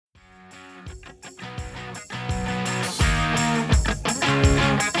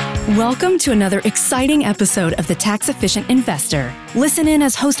Welcome to another exciting episode of The Tax Efficient Investor. Listen in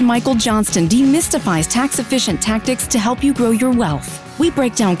as host Michael Johnston demystifies tax-efficient tactics to help you grow your wealth. We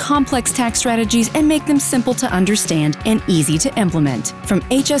break down complex tax strategies and make them simple to understand and easy to implement. From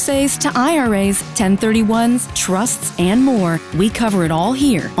HSAs to IRAs, 1031s, trusts, and more, we cover it all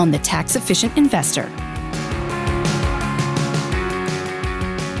here on The Tax Efficient Investor.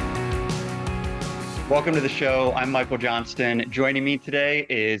 Welcome to the show. I'm Michael Johnston. Joining me today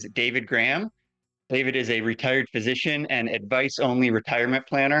is David Graham. David is a retired physician and advice-only retirement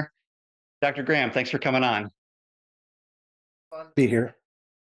planner. Dr. Graham, thanks for coming on. Fun to be here.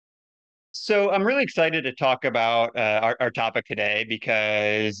 So I'm really excited to talk about our topic today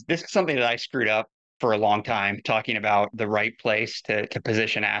because this is something that I screwed up for a long time, talking about the right place to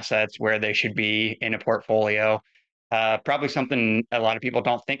position assets, where they should be in a portfolio. Probably something a lot of people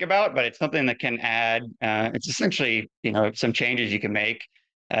don't think about, but it's something that can add, it's essentially, some changes you can make.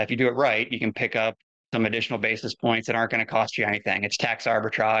 If you do it right, you can pick up some additional basis points that aren't going to cost you anything. It's tax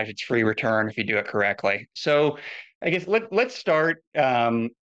arbitrage, it's free return if you do it correctly. So I guess let's start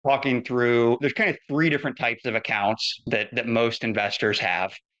talking through, there's kind of three different types of accounts that most investors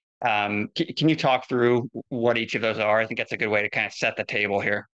have. Can you talk through what each of those are? I think that's a good way to kind of set the table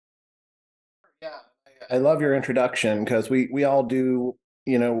here. Yeah. I love your introduction because we all do,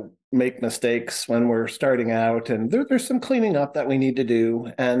 make mistakes when we're starting out, and there's some cleaning up that we need to do.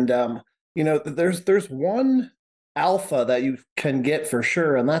 And, there's one alpha that you can get for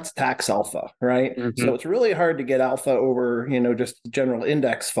sure, and that's tax alpha, right? Mm-hmm. So it's really hard to get alpha over, just general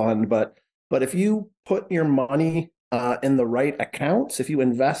index fund. But if you put your money in the right accounts, if you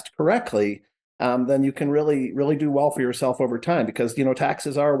invest correctly, then you can really, really do well for yourself over time, because,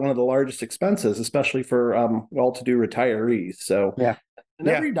 taxes are one of the largest expenses, especially for well-to-do retirees. So yeah,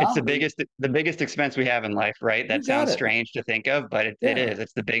 it's the biggest expense we have in life, right? That sounds strange to think of, but it is.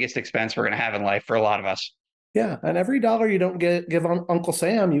 It's the biggest expense we're going to have in life for a lot of us. Yeah, and every dollar you don't give Uncle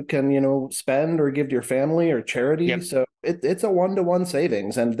Sam, you can, spend or give to your family or charity. Yep. So it's a one-to-one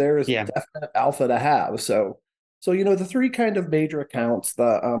savings, and there is definite alpha to have. So the three kind of major accounts,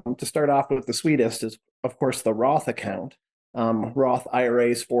 to start off with, the sweetest is, of course, the Roth account. Roth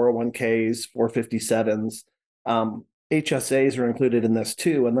IRAs, 401ks, 457s, HSAs are included in this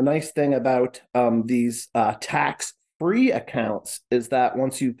too. And the nice thing about these tax-free accounts is that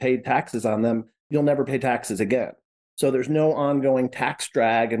once you've paid taxes on them, you'll never pay taxes again. So there's no ongoing tax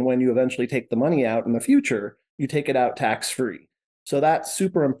drag. And when you eventually take the money out in the future, you take it out tax-free. So that's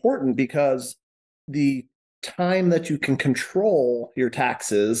super important, because the time that you can control your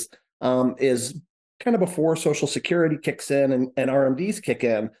taxes is kind of before Social Security kicks in and RMDs kick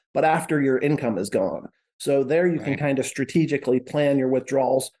in, but after your income is gone. So there you can kind of strategically plan your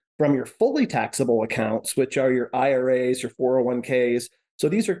withdrawals from your fully taxable accounts, which are your IRAs, your 401ks. So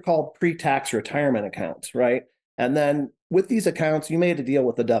these are called pre-tax retirement accounts, right? And then with these accounts, you made a deal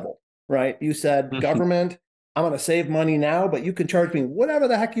with the devil, right? You said, government, I'm going to save money now, but you can charge me whatever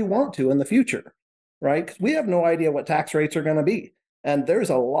the heck you want to in the future, right? Because we have no idea what tax rates are going to be. And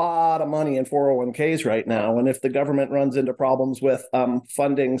there's a lot of money in 401ks right now. And if the government runs into problems with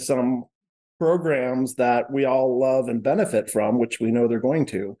funding some programs that we all love and benefit from, which we know they're going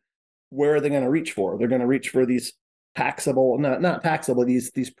to, where are they going to reach for? They're going to reach for these taxable, not taxable,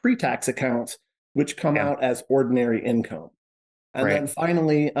 these pre-tax accounts, which come out as ordinary income. And then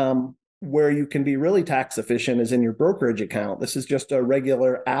finally, where you can be really tax efficient is in your brokerage account. This is just a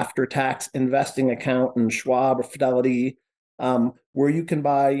regular after-tax investing account in Schwab or Fidelity, where you can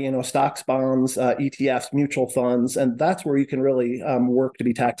buy, stocks, bonds, ETFs, mutual funds, and that's where you can really work to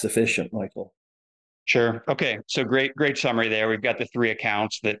be tax efficient, Michael. Sure. Okay. So great summary there. We've got the three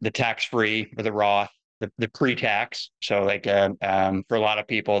accounts: the tax-free or the Roth, the pre-tax. So like for a lot of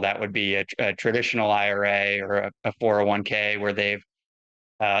people, that would be a traditional IRA or a 401k where they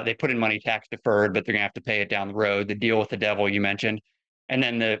put in money tax deferred, but they're gonna have to pay it down the road. The deal with the devil you mentioned, and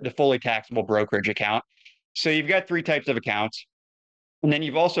then the fully taxable brokerage account. So you've got three types of accounts. And then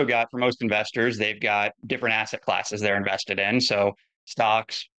you've also got, for most investors, they've got different asset classes they're invested in. So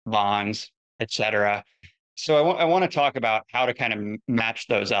stocks, bonds, et cetera. So I want to talk about how to kind of match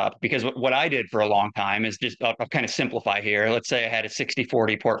those up, because what I did for a long time is just, I'll kind of simplify here. Let's say I had a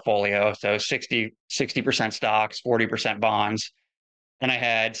 60-40 portfolio. So 60% stocks, 40% bonds. And I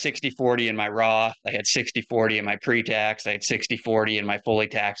had 60-40 in my Roth. I had 60-40 in my pre-tax. I had 60-40 in my fully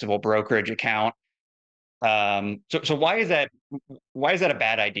taxable brokerage account. So why is that a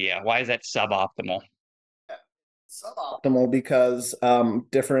bad idea? Why is that suboptimal? Suboptimal because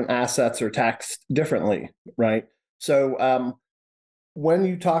different assets are taxed differently, right? So when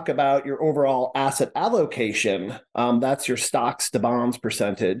you talk about your overall asset allocation, that's your stocks to bonds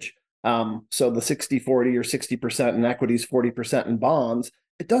percentage. So the 60-40 or 60% in equities, 40% in bonds.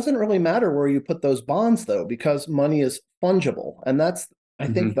 It doesn't really matter where you put those bonds, though, because money is fungible. And that's, I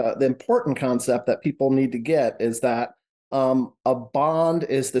think, the important concept that people need to get is that a bond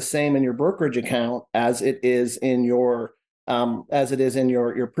is the same in your brokerage account as it is in your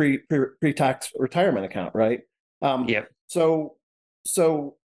pre-tax retirement account, right? Yep.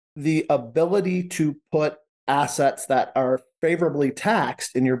 So the ability to put assets that are favorably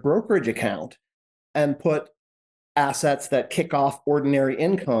taxed in your brokerage account and put assets that kick off ordinary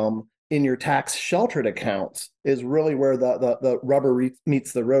income in your tax sheltered accounts is really where the rubber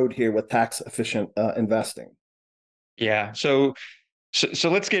meets the road here with tax efficient investing. Yeah. So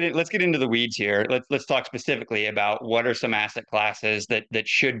let's get into the weeds here. Let's talk specifically about what are some asset classes that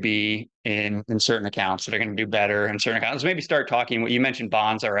should be in certain accounts that are going to do better in certain accounts. Let's maybe start talking. You mentioned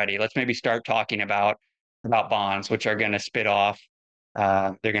bonds already. Let's maybe start talking about bonds, which are going to spit off.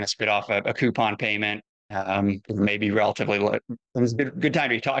 They're going to spit off a coupon payment. Maybe relatively low. It's a good time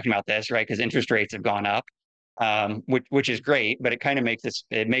to be talking about this, right? Because interest rates have gone up, which is great, but it kind of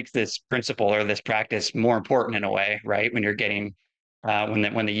makes this principle or this practice more important in a way, right? When you're getting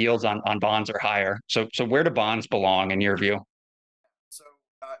when the yields on bonds are higher. So where do bonds belong in your view? So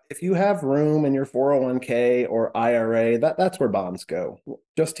if you have room in your 401k or IRA, that's where bonds go.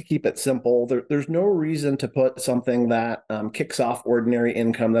 Just to keep it simple, there's no reason to put something that kicks off ordinary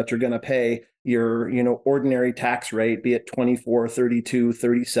income that you're going to pay your ordinary tax rate, be it 24, 32,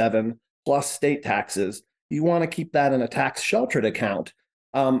 37 plus state taxes. You want to keep that in a tax sheltered account.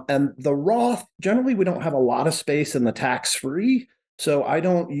 And the Roth, generally, we don't have a lot of space in the tax free. So I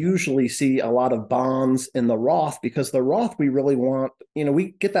don't usually see a lot of bonds in the Roth because the Roth, we really want,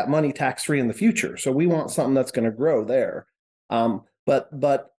 we get that money tax free in the future. So we want something that's going to grow there.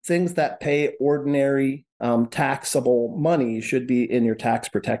 But things that pay ordinary taxable money should be in your tax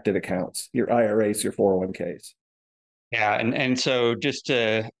protected accounts, your IRAs, your 401ks. Yeah, and so just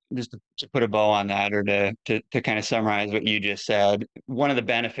to put a bow on that, or to kind of summarize what you just said, one of the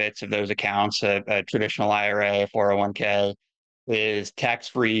benefits of those accounts, a traditional IRA, 401k, is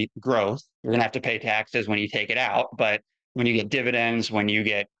tax-free growth. You're gonna have to pay taxes when you take it out, but when you get dividends, when you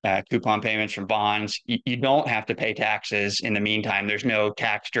get coupon payments from bonds, you don't have to pay taxes in the meantime. There's no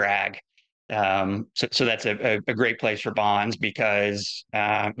tax drag. So that's a great place for bonds because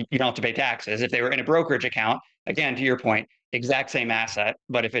you don't have to pay taxes. If they were in a brokerage account, again, to your point, exact same asset,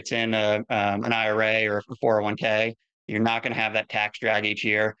 but if it's in an IRA or a 401k, you're not going to have that tax drag each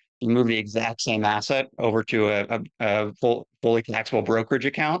year. You move the exact same asset over to a fully taxable brokerage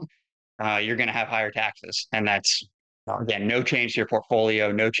account, you're going to have higher taxes. And that's, again, no change to your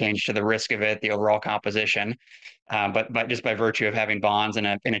portfolio, no change to the risk of it, the overall composition. But just by virtue of having bonds in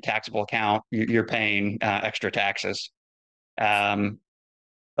a taxable account, you're paying extra taxes.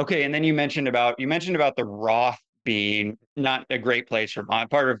 Okay, and then you mentioned about the Roth being not a great place for bond.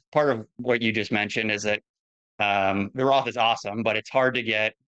 Part of what you just mentioned is that the Roth is awesome, but it's hard to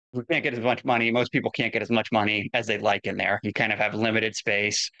get. We can't get as much money. Most people can't get as much money as they'd like in there. You kind of have limited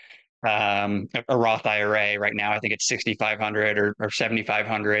space. A Roth IRA right now, I think it's 6,500 or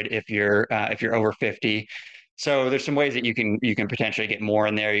 7,500 if you're over 50. So there's some ways that you can potentially get more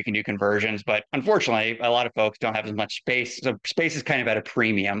in there. You can do conversions, but unfortunately, a lot of folks don't have as much space. So space is kind of at a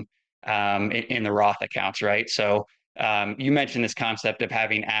premium in the Roth accounts, right? So you mentioned this concept of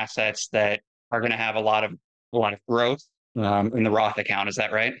having assets that are going to have a lot of growth in the Roth account. Is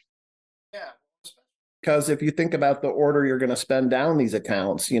that right? Yeah. Because if you think about the order you're going to spend down these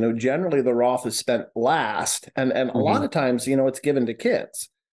accounts, generally the Roth is spent last. And a lot of times, it's given to kids.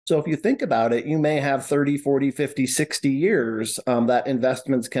 So if you think about it, you may have 30, 40, 50, 60 years that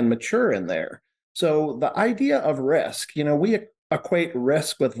investments can mature in there. So the idea of risk, we equate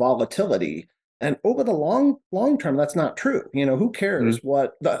risk with volatility. And over the long term, that's not true. Who cares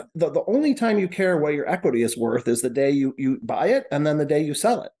what the only time you care what your equity is worth is the day you buy it and then the day you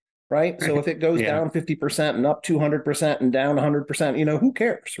sell it. Right. So if it goes down 50% and up 200% and down 100%, who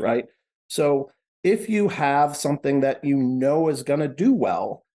cares? Right. So if you have something that is going to do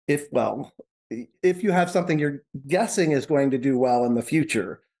well, if you have something you're guessing is going to do well in the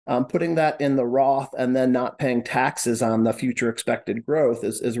future, putting that in the Roth and then not paying taxes on the future expected growth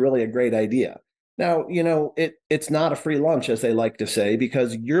is really a great idea. Now, it's not a free lunch, as they like to say,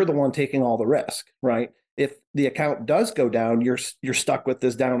 because you're the one taking all the risk, right? If the account does go down, you're stuck with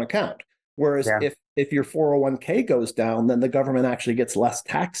this down account. Whereas if your 401k goes down, then the government actually gets less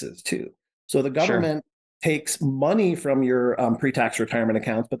taxes too. So the government takes money from your pre-tax retirement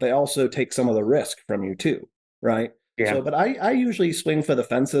accounts, but they also take some of the risk from you too, right? Yeah. So, but I usually swing for the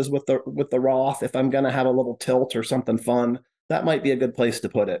fences with the Roth if I'm going to have a little tilt or something fun. that might be a good place to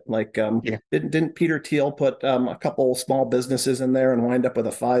put it. Like, Yeah. didn't Peter Thiel put a couple small businesses in there and wind up with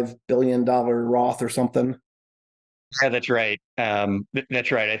a $5 billion Roth or something? Yeah, that's right.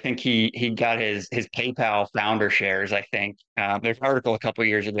 That's right. I think he got his PayPal founder shares. I think there's an article a couple of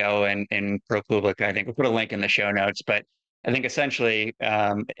years ago in ProPublica. I think we'll put a link in the show notes. But I think essentially,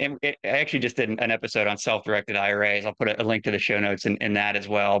 I actually just did an episode on self-directed IRAs. I'll put a link to the show notes in that as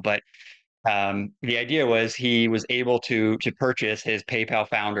well. But the idea was he was able to purchase his PayPal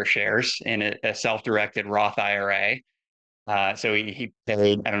founder shares in a self-directed Roth IRA. So he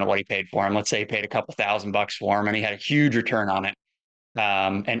paid, I don't know what he paid for him. Let's say he paid a couple $1,000 for him, and he had a huge return on it.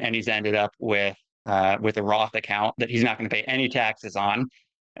 And he's ended up with a Roth account that he's not going to pay any taxes on.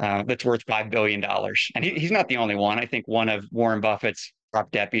 That's worth $5 billion. And he's not the only one. I think one of Warren Buffett's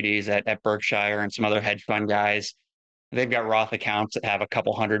top deputies at Berkshire and some other hedge fund guys, they've got Roth accounts that have a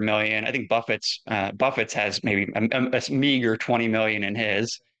couple 100 million. I think Buffett's has maybe a meager 20 million in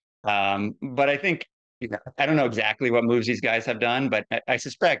his. But I think, I don't know exactly what moves these guys have done, but I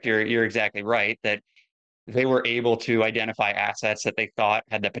suspect you're exactly right that they were able to identify assets that they thought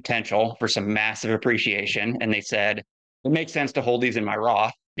had the potential for some massive appreciation, and they said it makes sense to hold these in my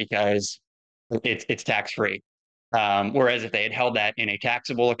Roth because it's tax free. Whereas if they had held that in a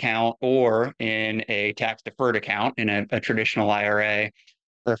taxable account or in a tax deferred account in a traditional IRA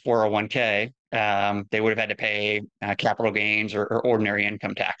or 401k, they would have had to pay capital gains or ordinary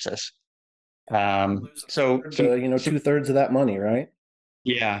income taxes. So, Two-thirds of that money, right?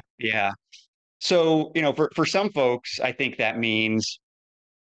 yeah, yeah. So, for some folks, I think that means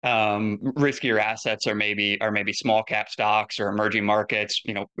riskier assets are maybe small cap stocks or emerging markets.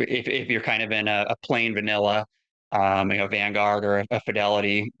 If you're kind of in a plain vanilla, Vanguard or a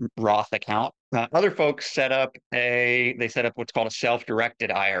Fidelity Roth account. Other folks set up what's called a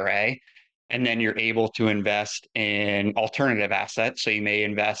self-directed IRA, and then you're able to invest in alternative assets. So you may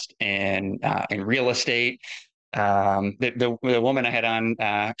invest in real estate. The woman I had on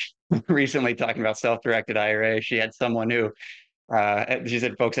recently talking about self-directed IRA, she had someone who she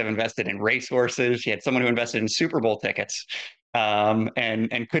said folks have invested in racehorses. She had someone who invested in Super Bowl tickets,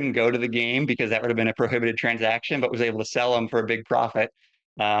 and couldn't go to the game because that would have been a prohibited transaction, but was able to sell them for a big profit.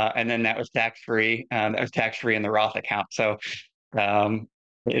 And then that was tax free. That was tax free in the Roth account. So um,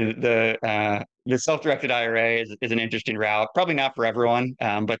 the self-directed IRA is an interesting route. Probably not for everyone,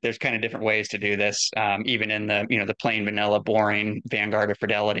 but there's kind of different ways to do this. Even in the plain vanilla, boring Vanguard or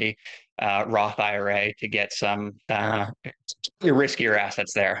Fidelity Roth IRA to get some riskier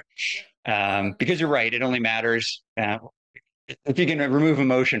assets there. Because you're right, it only matters if you can remove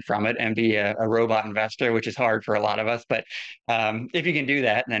emotion from it and be a robot investor, which is hard for a lot of us. But if you can do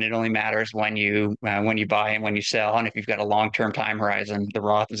that, then it only matters when you buy and when you sell. And if you've got a long-term time horizon, the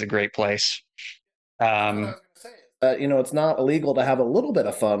Roth is a great place. It's not illegal to have a little bit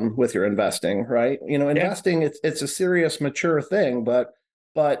of fun with your investing, right? Investing, it's a serious, mature thing, but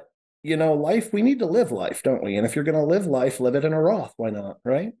life, we need to live life, don't we? And if you're going to live life, live it in a Roth. Why not,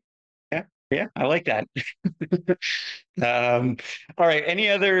 right? Yeah, I like that. All right. Any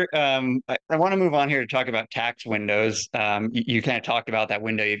other? I want to move on here to talk about tax windows. You kind of talked about that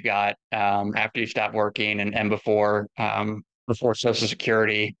window you've got after you stop working and before Social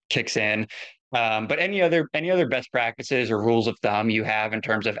Security kicks in. But any other best practices or rules of thumb you have in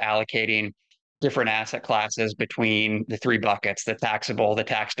terms of allocating different asset classes between the three buckets: the taxable, the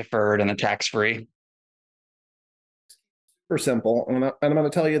tax deferred, and the tax free? Super simple. And I'm going to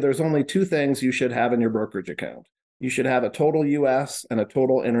tell you there's only two things you should have in your brokerage account. You should have a total US and a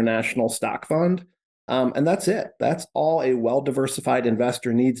total international stock fund. And that's it. That's all a well-diversified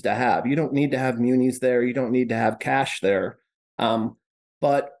investor needs to have. You don't need to have munis there. You don't need to have cash there.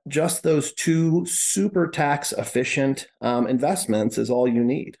 But just those two super tax efficient investments is all you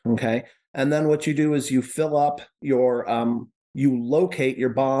need. Okay. And then what you do is you fill up you locate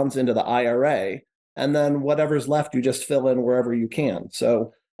your bonds into the IRA. And then whatever's left, you just fill in wherever you can.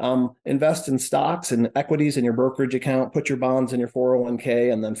 So invest in stocks and equities in your brokerage account, put your bonds in your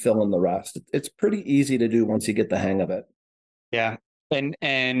 401k, and then fill in the rest. It's pretty easy to do once you get the hang of it. Yeah.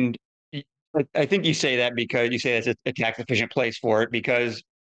 And I think you say that because you say it's a tax efficient place for it, because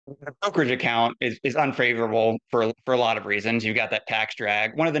the brokerage account is unfavorable for a lot of reasons. You've got that tax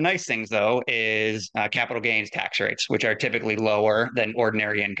drag. One of the nice things, though, is capital gains tax rates, which are typically lower than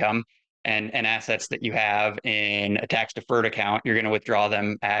ordinary income. And assets that you have in a tax deferred account, you're going to withdraw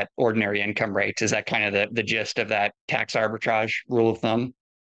them at ordinary income rates. Is that kind of the gist of that tax arbitrage rule of thumb?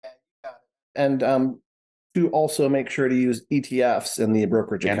 And to also make sure to use ETFs in the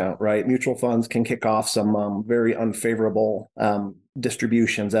brokerage account, right? Mutual funds can kick off some very unfavorable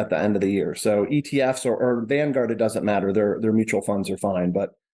distributions at the end of the year. So ETFs or Vanguard, it doesn't matter. Their mutual funds are fine,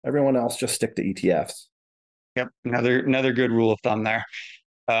 but everyone else just stick to ETFs. Yep, another good rule of thumb there.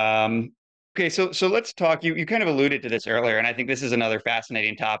 Okay, so let's talk. You kind of alluded to this earlier, and I think this is another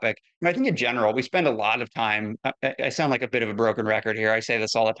fascinating topic. And I think in general, we spend a lot of time. I sound like a bit of a broken record here. I say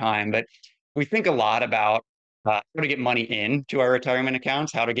this all the time, but we think a lot about how to get money into our retirement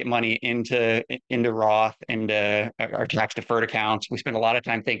accounts, how to get money into Roth, into our tax deferred accounts. We spend a lot of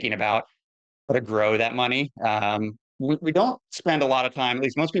time thinking about how to grow that money. We don't spend a lot of time, at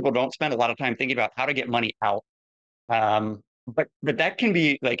least most people don't spend a lot of time thinking about how to get money out. But that can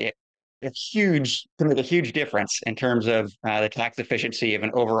be like can make a huge difference in terms of the tax efficiency of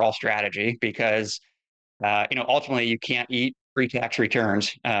an overall strategy because ultimately you can't eat pre-tax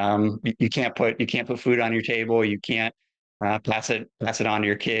returns. You can't put food on your table. You can't pass it on to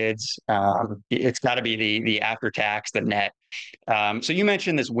your kids. It's got to be the after tax, the net. So you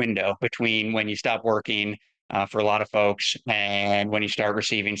mentioned this window between when you stop working for a lot of folks and when you start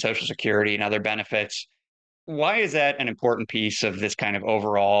receiving Social Security and other benefits. Why is that an important piece of this kind of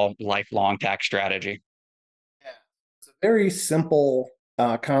overall lifelong tax strategy? Yeah. It's a very simple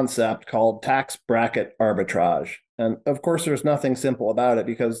concept called tax bracket arbitrage. And of course, there's nothing simple about it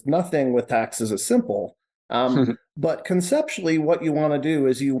because nothing with taxes is simple. But conceptually, what you want to do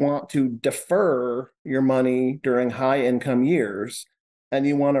is you want to defer your money during high income years, and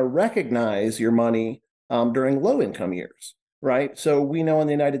you want to recognize your money during low income years, right? So we know in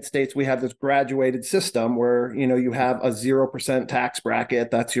the United States, we have this graduated system where, you have a 0% tax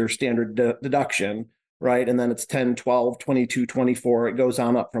bracket. That's your standard deduction, right? And then it's 10, 12, 22, 24. It goes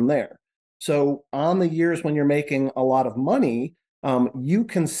on up from there. So on the years when you're making a lot of money, you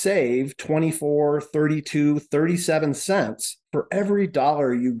can save 24, 32, 37 cents for every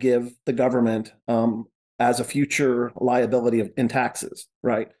dollar you give the government as a future liability in taxes,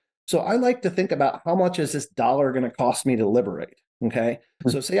 right? So I like to think about how much is this dollar going to cost me to liberate, okay?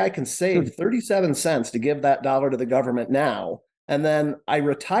 So say I can save 37 cents to give that dollar to the government now, and then I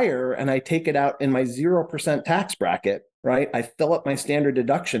retire and I take it out in my 0% tax bracket, right? I fill up my standard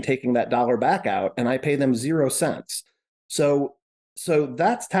deduction taking that dollar back out and I pay them 0 cents. So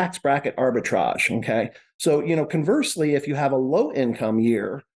that's tax bracket arbitrage, okay? So, conversely, if you have a low income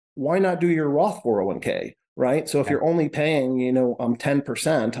year, why not do your Roth 401k, right? So if you're only paying,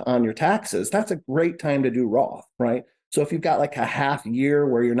 10% on your taxes, that's a great time to do Roth, right? So if you've got like a half year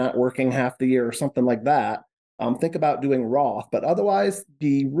where you're not working half the year or something like that, think about doing Roth. But otherwise,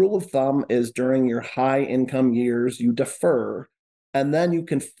 the rule of thumb is during your high income years, you defer, and then you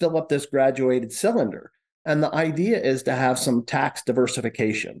can fill up this graduated cylinder. And the idea is to have some tax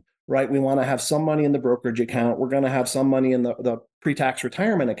diversification, right? We want to have some money in the brokerage account. We're going to have some money in the pre-tax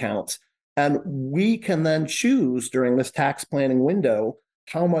retirement accounts. And we can then choose during this tax planning window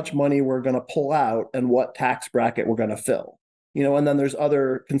how much money we're going to pull out and what tax bracket we're going to fill. And then there's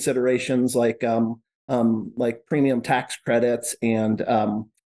other considerations like premium tax credits and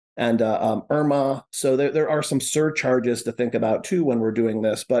IRMA. So there are some surcharges to think about too when we're doing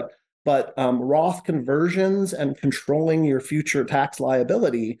this. But Roth conversions and controlling your future tax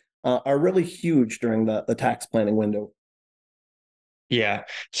liability are really huge during the tax planning window. Yeah.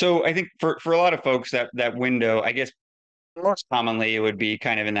 So I think for a lot of folks that window, I guess most commonly it would be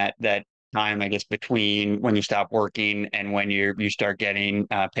kind of in that time, I guess, between when you stop working and when you start getting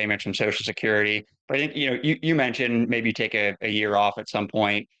payments from Social Security. But I think, you mentioned maybe you take a year off at some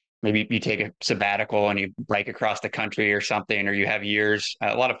point. Maybe you take a sabbatical and you bike across the country or something, or you have years.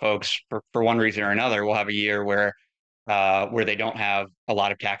 A lot of folks, for one reason or another, will have a year where they don't have a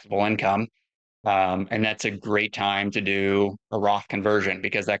lot of taxable income. And that's a great time to do a Roth conversion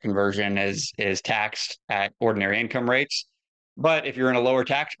because that conversion is taxed at ordinary income rates. But if you're in a lower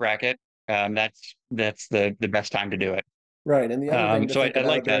tax bracket, that's the best time to do it. Right. And the other thing to so think I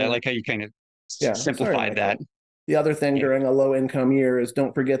like about that. I during, like how you kind of yeah, sorry, simplified that. Michael. The other thing Yeah. during a low income year is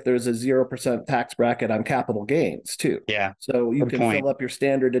don't forget there's a 0% tax bracket on capital gains too. Yeah. So you Good can point. fill up your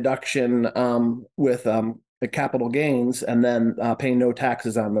standard deduction with the capital gains and then pay no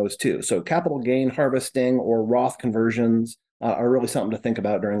taxes on those too. So capital gain harvesting or Roth conversions are really something to think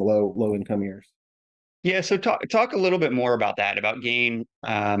about during low income years. Yeah, so talk a little bit more about that, about gain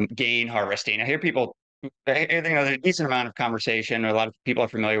harvesting. I hear people, there's a decent amount of conversation. A lot of people are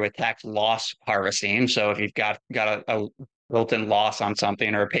familiar with tax loss harvesting. So if you've got a built-in loss on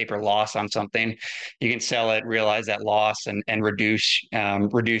something or a paper loss on something, you can sell it, realize that loss, and reduce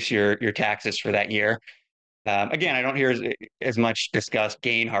your taxes for that year. Again, I don't hear as much discussed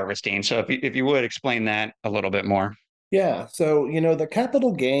gain harvesting. So if you would explain that a little bit more. Yeah. So, the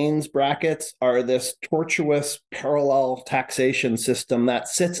capital gains brackets are this tortuous parallel taxation system that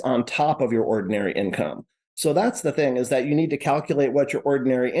sits on top of your ordinary income. So that's the thing, is that you need to calculate what your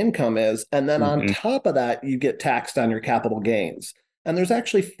ordinary income is. And then on Mm-hmm. top of that, you get taxed on your capital gains. And there's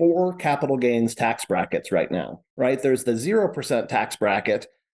actually four capital gains tax brackets right now, right? There's the 0% tax bracket.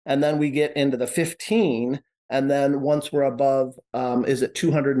 And then we get into the 15. And then once we're above, is it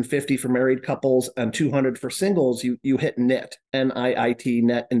 250 for married couples and 200 for singles, you hit NIT, NIIT,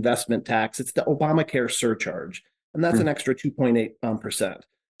 net investment tax. It's the Obamacare surcharge, and that's an extra 2.8%.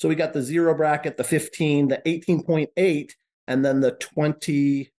 So we got the zero bracket, the 15, the 18.8, and then the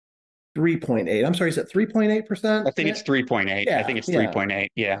 23.8. I'm sorry, is it 3.8%? I think it's 3.8. I Yeah, think it's yeah. 3.8.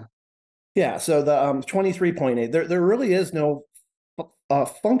 Yeah. Yeah, so the 23.8, there really is no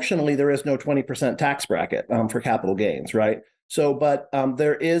functionally, there is no 20% tax bracket for capital gains, right? So, but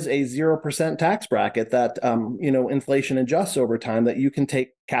there is a 0% tax bracket that, inflation adjusts over time, that you can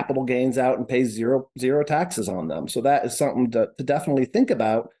take capital gains out and pay zero taxes on them. So that is something to definitely think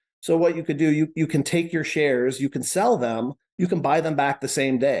about. So what you could do, you can take your shares, you can sell them, you can buy them back the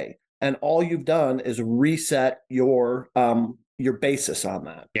same day. And all you've done is reset your basis on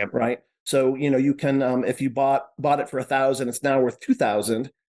that, Yep. right? So, you can, if you bought it for 1,000, it's now worth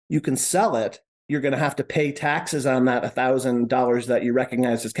 2,000. You can sell it. You're going to have to pay taxes on that $1,000 that you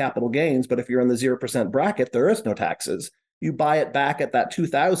recognize as capital gains. But if you're in the 0% bracket, there is no taxes. You buy it back at that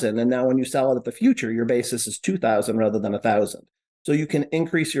 2,000, and now when you sell it at the future, your basis is 2,000 rather than 1,000. So you can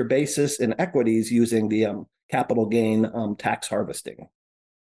increase your basis in equities using the capital gain tax harvesting.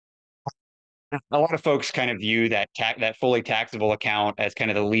 A lot of folks kind of view that fully taxable account as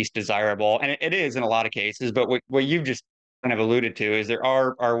kind of the least desirable, and it is in a lot of cases. But what you've just kind of alluded to is there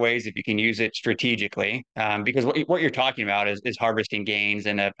are ways if you can use it strategically, because what you're talking about is harvesting gains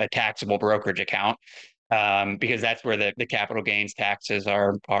in a taxable brokerage account, because that's where the capital gains taxes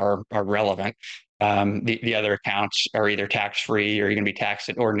are relevant. The other accounts are either tax free or you're going to be taxed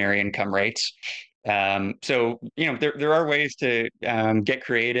at ordinary income rates. So there are ways to get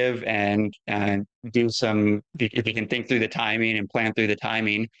creative and do some, if you can think through the timing and plan through the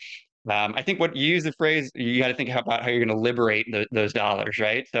timing. I think what you use the phrase, you got to think about how you're going to liberate those dollars,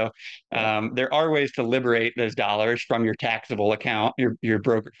 right? So Yeah. there are ways to liberate those dollars from your taxable account, your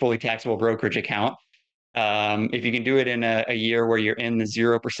fully taxable brokerage account. If you can do it in a year where you're in the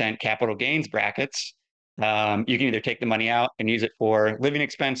 0% capital gains brackets, you can either take the money out and use it for living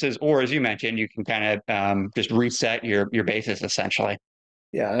expenses, or as you mentioned, you can kind of just reset your basis essentially.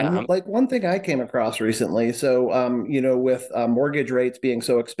 Yeah, and Um, like one thing I came across recently, so with mortgage rates being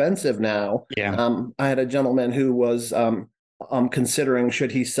so expensive now, yeah. I had a gentleman who was considering,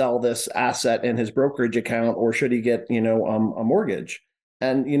 should he sell this asset in his brokerage account, or should he get a mortgage?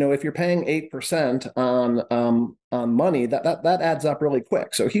 And if you're paying 8% on money, that adds up really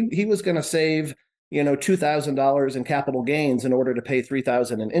quick. So he was going to save $2,000 in capital gains in order to pay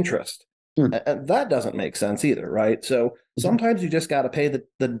 3,000 in interest. Hmm. And that doesn't make sense either, right? So sometimes you just got to pay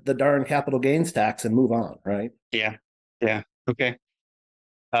the darn capital gains tax and move on, right? Yeah. Yeah. Okay.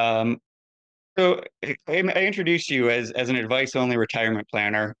 Um, so I introduced you as an advice only retirement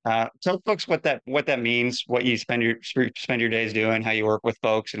planner. Tell folks what that means, what you spend your days doing, how you work with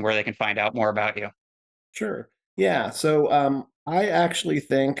folks, and where they can find out more about you. Sure. Yeah. So I actually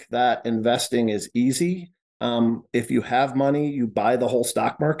think that investing is easy. If you have money, you buy the whole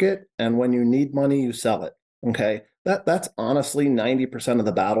stock market, and when you need money, you sell it. Okay. That's honestly 90% of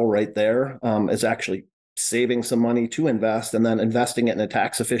the battle right there, is actually saving some money to invest and then investing it in a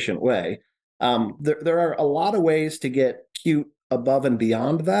tax efficient way. There are a lot of ways to get cute above and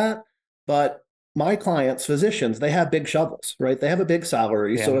beyond that, but my clients, physicians, they have big shovels, right? They have a big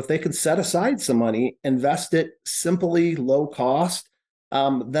salary. So Yeah. if they could set aside some money, invest it simply, low cost,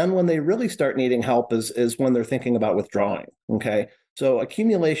 then when they really start needing help is when they're thinking about withdrawing. Okay. So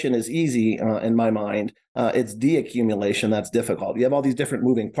accumulation is easy in my mind. It's de-accumulation that's difficult. You have all these different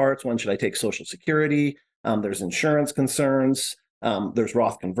moving parts. When should I take Social Security? There's insurance concerns. There's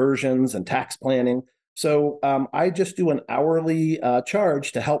Roth conversions and tax planning. So I just do an hourly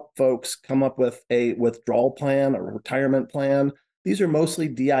charge to help folks come up with a withdrawal plan or retirement plan. These are mostly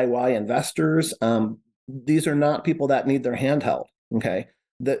DIY investors. These are not people that need their hand held. Okay,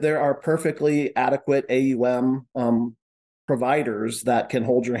 there are perfectly adequate AUM providers that can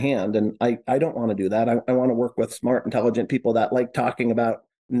hold your hand, and I don't want to do that. I want to work with smart, intelligent people that like talking about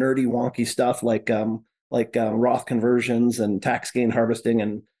nerdy, wonky stuff like Roth conversions and tax gain harvesting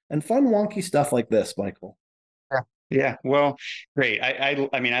and fun wonky stuff like this, Michael. Yeah. Yeah. Well, great.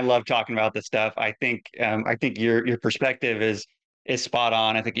 I mean, I love talking about this stuff. I think your perspective is is spot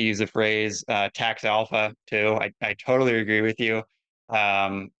on. I think you use the phrase tax alpha too. I totally agree with you.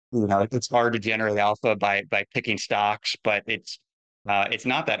 It's hard to generate alpha by picking stocks, but it's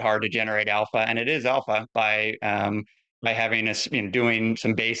not that hard to generate alpha, and it is alpha by having us doing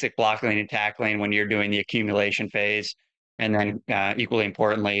some basic blocking and tackling when you're doing the accumulation phase, and then equally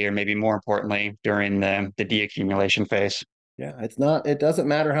importantly, or maybe more importantly, during the de-accumulation phase. Yeah, it doesn't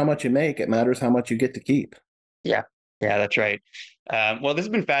matter how much you make, it matters how much you get to keep. Yeah, that's right. Well, this has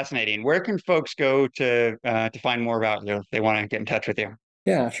been fascinating. Where can folks go to find more about you if they want to get in touch with you?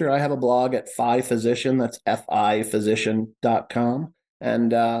 Yeah, sure. I have a blog at FiPhysician. That's FIPhysician.com.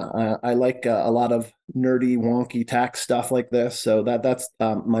 And I like a lot of nerdy, wonky tax stuff like this. So that's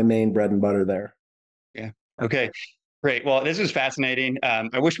my main bread and butter there. Yeah. Okay. Great. Well, this was fascinating.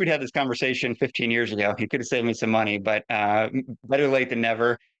 I wish we'd had this conversation 15 years ago. You could have saved me some money, but better late than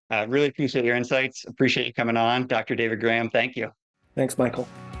never. Really appreciate your insights. Appreciate you coming on. Dr. David Graham, thank you. Thanks, Michael.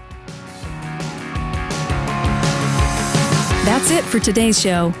 That's it for today's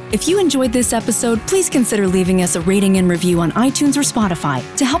show. If you enjoyed this episode, please consider leaving us a rating and review on iTunes or Spotify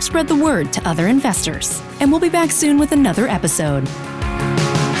to help spread the word to other investors. And we'll be back soon with another episode.